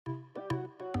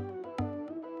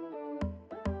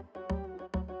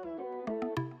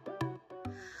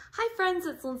Hi friends,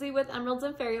 it's Lindsay with Emeralds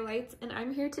and Fairy Lights, and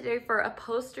I'm here today for a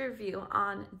post review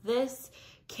on this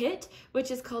kit, which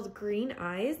is called Green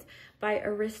Eyes by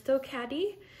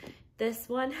Aristokati. This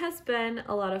one has been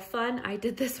a lot of fun. I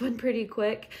did this one pretty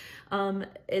quick.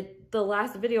 The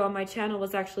last video on my channel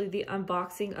was actually the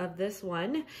unboxing of this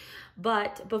one.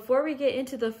 But before we get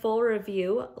into the full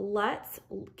review, let's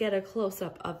get a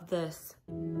close-up of this.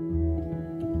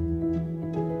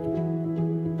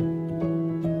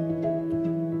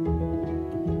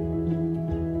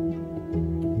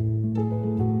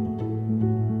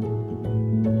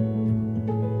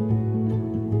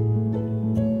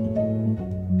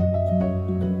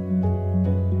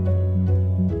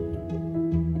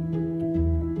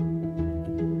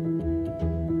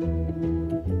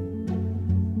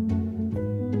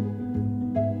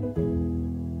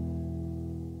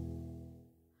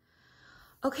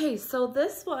 Okay, so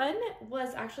this one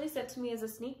was actually sent to me as a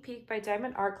sneak peek by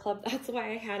Diamond Art Club. That's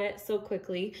why I had it so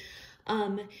quickly,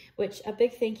 which a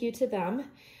big thank you to them.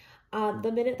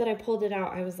 The minute that I pulled it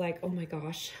out, I was like, oh my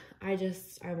gosh, I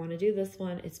want to do this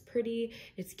one. It's pretty,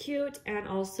 it's cute, and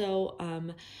also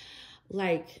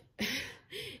like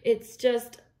it's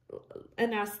just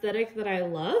an aesthetic that I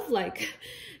love. Like,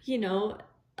 you know,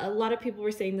 a lot of people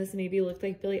were saying this maybe looked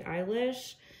like Billie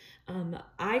Eilish.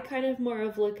 I kind of more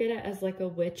of look at it as like a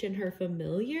witch and her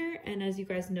familiar, and as you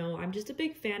guys know, I'm just a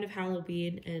big fan of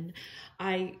Halloween, and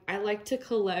I like to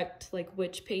collect like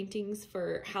witch paintings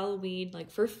for Halloween, like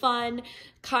for fun,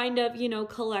 kind of, you know,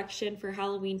 collection for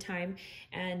Halloween time.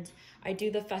 And I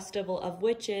do the Festival of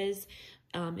Witches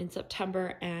in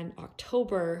September and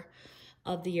October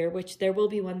of the year, which there will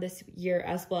be one this year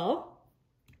as well.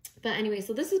 But anyway,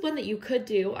 so this is one that you could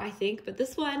do, I think, but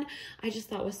this one I just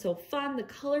thought was so fun, the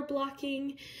color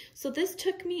blocking. So this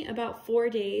took me about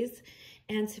 4 days,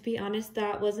 and to be honest,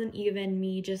 that wasn't even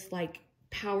me just like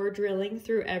power drilling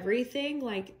through everything.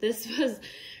 Like, this was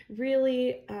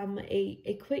really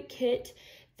a quick kit.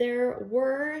 There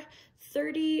were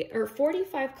 30 or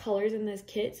 45 colors in this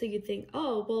kit, so you'd think,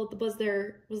 oh, well, was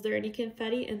there any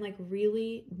confetti? And like,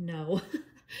 really, no.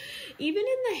 Even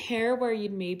in the hair where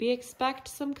you'd maybe expect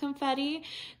some confetti,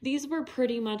 these were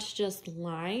pretty much just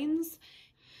lines.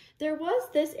 There was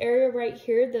this area right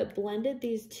here that blended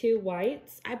these two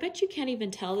whites. I bet you can't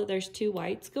even tell that there's two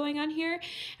whites going on here.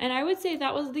 And I would say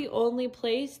that was the only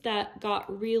place that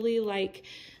got really like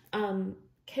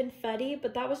confetti,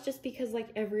 but that was just because like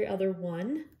every other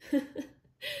one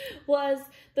was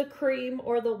the cream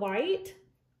or the white.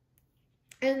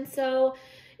 And so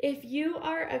if you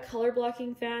are a color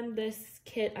blocking fan, this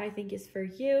kit I think is for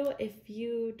you. If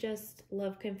you just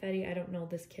love confetti, I don't know,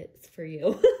 this kit's for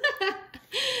you.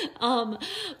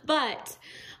 But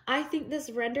I think this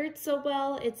rendered so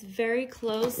well. It's very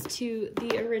close to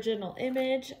the original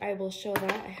image. I will show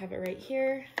that. I have it right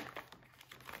here.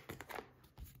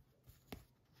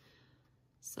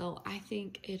 So I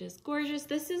think it is gorgeous.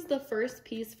 This is the first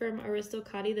piece from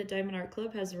Aristokati that Diamond Art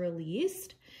Club has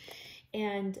released.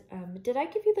 And did I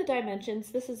give you the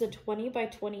dimensions? This is a 20 by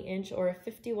 20 inch or a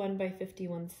 51 by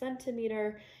 51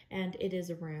 centimeter, and it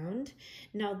is round.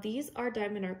 Now these are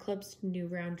Diamond Art Club's new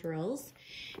round drills,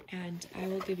 and I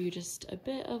will give you just a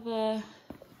bit of a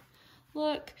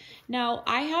look. Now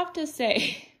I have to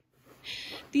say,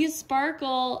 the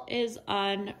sparkle is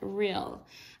unreal.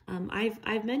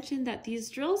 I've mentioned that these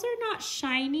drills are not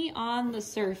shiny on the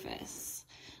surface.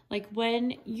 Like,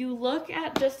 when you look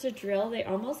at just a drill, they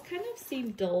almost kind of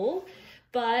seem dull,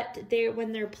 but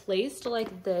when they're placed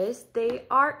like this, they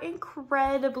are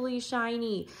incredibly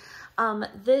shiny.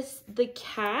 The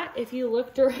cat, if you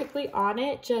look directly on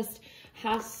it, just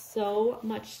has so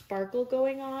much sparkle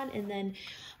going on. And then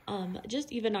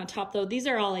just even on top though, these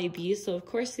are all ABs, so of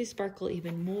course they sparkle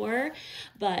even more.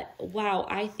 But wow,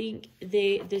 I think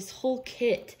this whole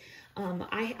kit,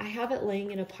 I have it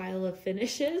laying in a pile of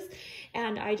finishes,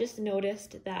 and I just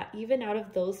noticed that even out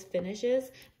of those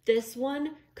finishes, this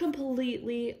one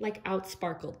completely like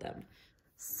outsparkled them.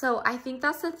 So I think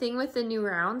that's the thing with the new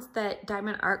rounds that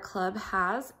Diamond Art Club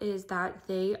has, is that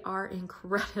they are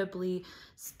incredibly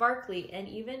sparkly. And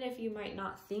even if you might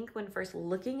not think when first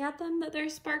looking at them that they're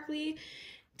sparkly,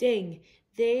 dang,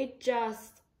 they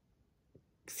just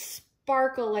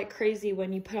sparkle like crazy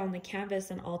when you put on the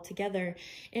canvas and all together.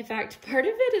 In fact, part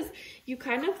of it is you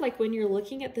kind of like, when you're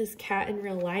looking at this cat in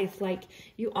real life, like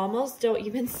you almost don't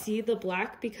even see the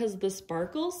black because the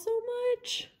sparkle so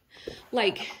much.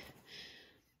 Like,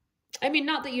 I mean,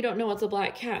 not that you don't know it's a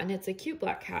black cat and it's a cute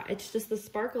black cat. It's just the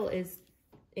sparkle is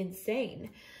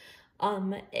insane.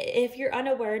 If you're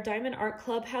unaware, Diamond Art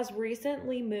Club has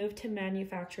recently moved to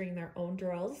manufacturing their own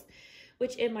drills,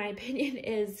 which in my opinion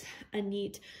is a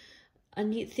neat a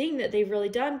neat thing that they've really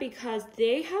done, because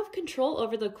they have control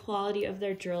over the quality of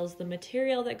their drills, the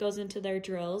material that goes into their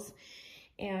drills.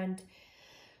 And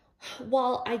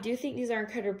while I do think these are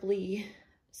incredibly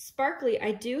sparkly,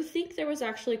 I do think there was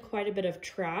actually quite a bit of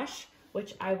trash,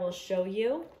 which I will show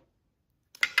you.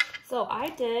 So I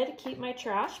did keep my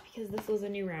trash because this was a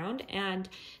new round, and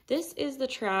this is the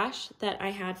trash that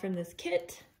I had from this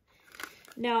kit.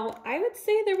 Now, I would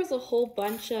say there was a whole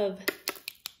bunch of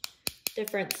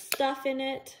different stuff in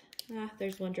it.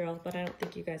 There's one drill, but I don't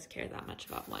think you guys care that much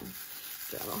about one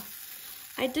drill.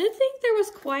 I did think there was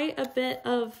quite a bit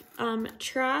of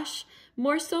trash,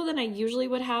 more so than I usually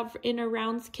would have in a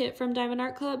rounds kit from Diamond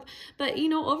Art Club. But, you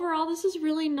know, overall, this is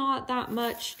really not that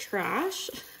much trash.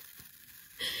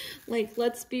 Like,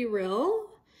 let's be real.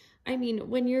 I mean,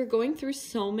 when you're going through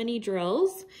so many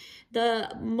drills,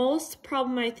 the most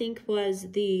problem I think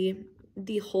was the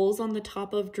holes on the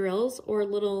top of drills, or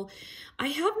little, I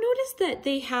have noticed that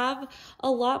they have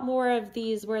a lot more of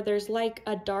these where there's like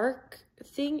a dark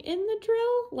thing in the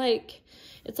drill. Like,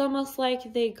 it's almost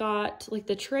like they got, like,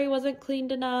 the tray wasn't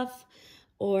cleaned enough,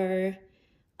 or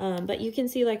but you can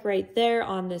see, like, right there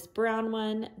on this brown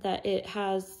one that it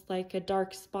has like a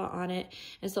dark spot on it.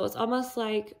 And so it's almost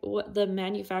like what the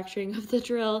manufacturing of the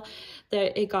drill,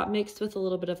 that it got mixed with a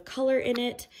little bit of color in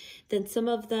it. Then some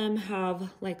of them have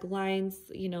like lines,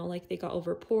 you know, like they got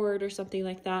over poured or something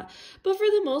like that. But for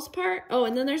the most part, oh,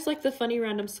 and then there's like the funny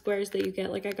random squares that you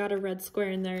get. Like, I got a red square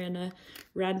in there and a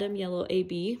random yellow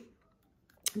AB.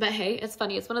 But hey, it's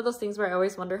funny. It's one of those things where I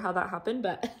always wonder how that happened,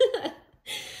 but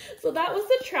so that was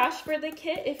the trash for the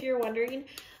kit, if you're wondering.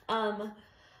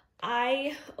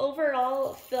 I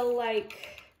overall feel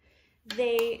like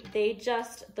they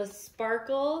just, the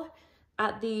sparkle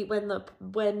at the,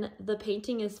 when the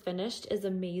painting is finished is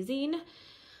amazing.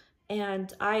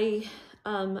 And I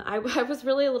was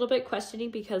really a little bit questioning,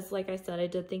 because like I said, I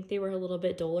did think they were a little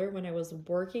bit duller when I was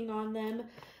working on them.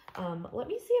 Let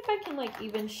me see if I can like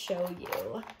even show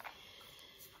you.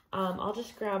 I'll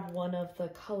just grab one of the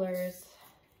colors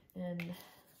and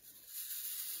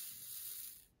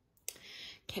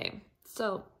okay,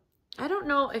 so I don't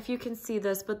know if you can see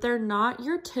this, but they're not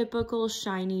your typical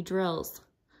shiny drills.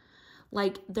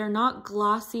 Like, they're not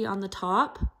glossy on the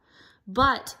top,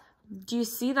 but do you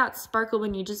see that sparkle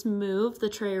when you just move the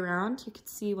tray around? You can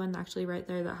see one actually right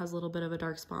there that has a little bit of a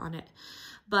dark spot on it.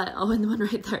 But, oh, and the one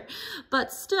right there.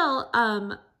 But still,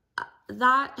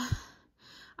 that,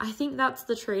 I think that's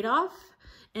the trade-off.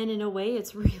 And in a way,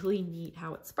 it's really neat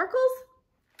how it sparkles.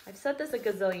 I've said this a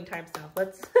gazillion times now.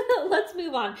 Let's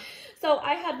move on. So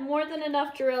I had more than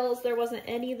enough drills. There wasn't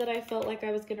any that I felt like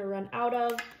I was going to run out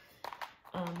of.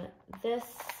 This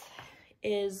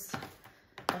is,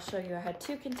 I'll show you, I had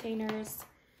 2 containers,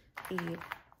 the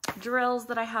drills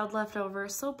that I had left over,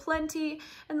 so plenty,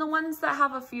 and the ones that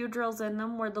have a few drills in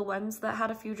them were the ones that had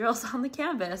a few drills on the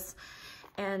canvas.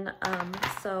 And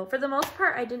so for the most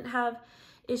part, I didn't have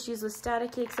issues with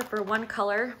staticky except for one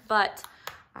color, but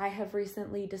I have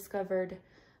recently discovered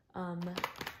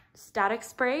static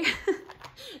spray.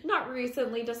 Not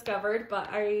recently discovered, but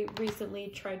I recently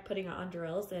tried putting it on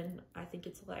drills, and I think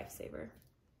it's a lifesaver.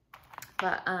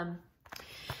 But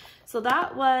so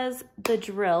that was the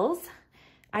drills.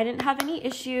 I didn't have any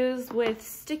issues with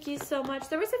sticky so much.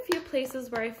 There was a few places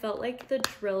where I felt like the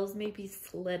drills maybe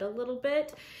slid a little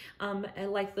bit,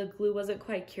 and like the glue wasn't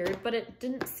quite cured, but it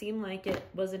didn't seem like it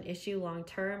was an issue long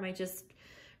term. I just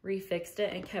refixed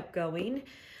it and kept going.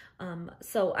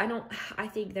 So I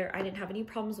think I didn't have any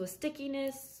problems with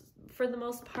stickiness for the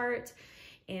most part.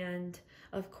 And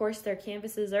of course their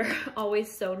canvases are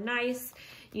always so nice.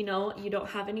 You know, you don't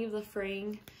have any of the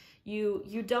fraying.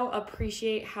 You don't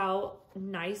appreciate how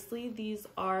nicely these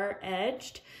are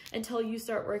edged until you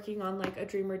start working on like a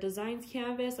Dreamer Designs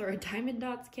canvas or a Diamond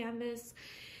Dots canvas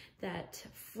that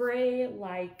fray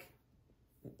like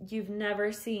you've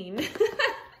never seen.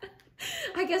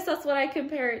 I guess that's what I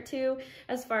compare it to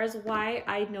as far as why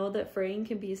I know that fraying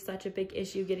can be such a big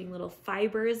issue, getting little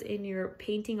fibers in your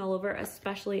painting all over,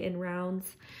 especially in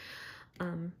rounds.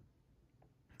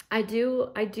 I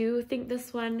do think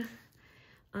this one,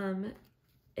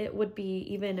 it would be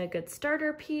even a good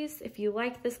starter piece if you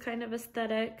like this kind of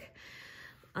aesthetic.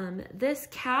 This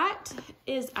cat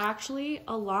is actually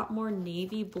a lot more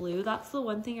navy blue. That's the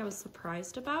one thing I was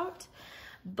surprised about.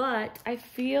 But I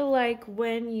feel like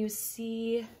when you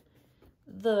see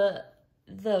when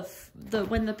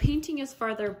the painting is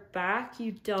farther back,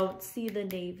 you don't see the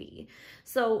navy.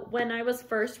 So when I was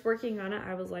first working on it,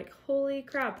 I was like, holy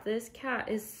crap, this cat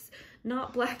is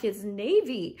not black, it's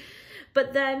navy.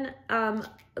 But then,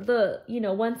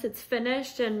 once it's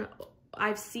finished and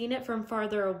I've seen it from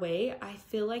farther away, I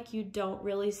feel like you don't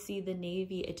really see the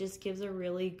navy. It just gives a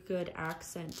really good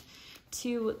accent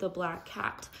to the black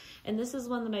cat. And this is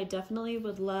one that I definitely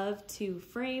would love to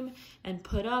frame and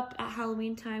put up at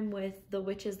Halloween time with the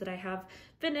witches that I have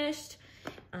finished,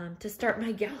 to start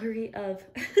my gallery of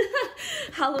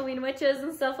Halloween witches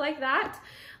and stuff like that.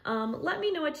 Let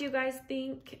me know what you guys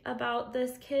think about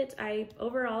this kit.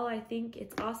 Overall, I think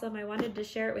it's awesome. I wanted to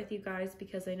share it with you guys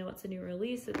because I know it's a new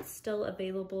release. It's still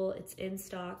available. It's in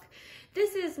stock.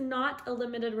 This is not a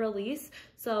limited release,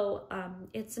 so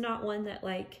it's not one that,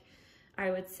 like, I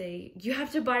would say you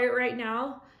have to buy it right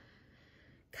now,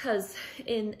 because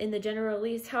in the general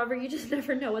release. However, you just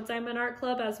never know what's Diamond Art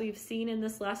Club, as we've seen in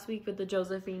this last week with the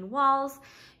Josephine Walls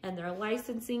and their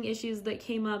licensing issues that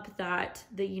came up, that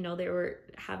you know, they were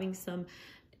having some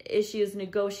issues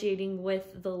negotiating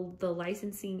with the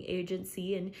licensing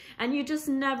agency, and you just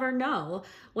never know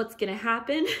what's gonna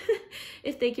happen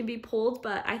if they can be pulled.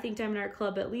 But I think Diamond Art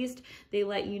Club, at least they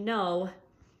let you know.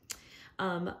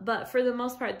 But for the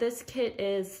most part, this kit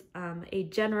is a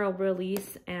general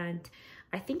release, and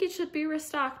I think it should be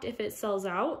restocked if it sells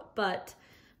out, but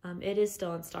it is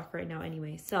still in stock right now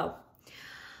anyway. So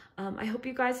I hope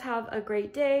you guys have a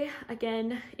great day.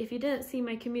 Again, if you didn't see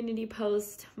my community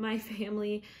post, my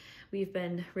family, we've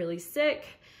been really sick.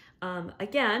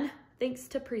 Again, thanks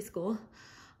to preschool.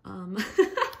 And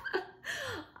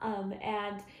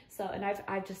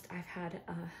I've had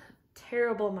a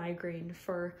terrible migraine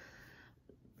for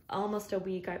almost a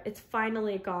week. It's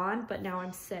finally gone, but now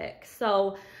I'm sick.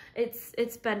 So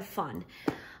it's been fun.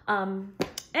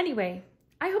 Anyway,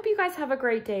 I hope you guys have a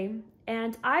great day,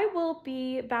 and I will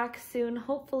be back soon,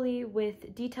 hopefully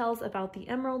with details about the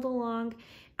Emerald Along,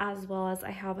 as well as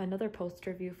I have another post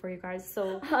review for you guys.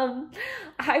 So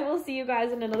I will see you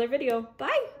guys in another video.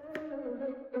 Bye.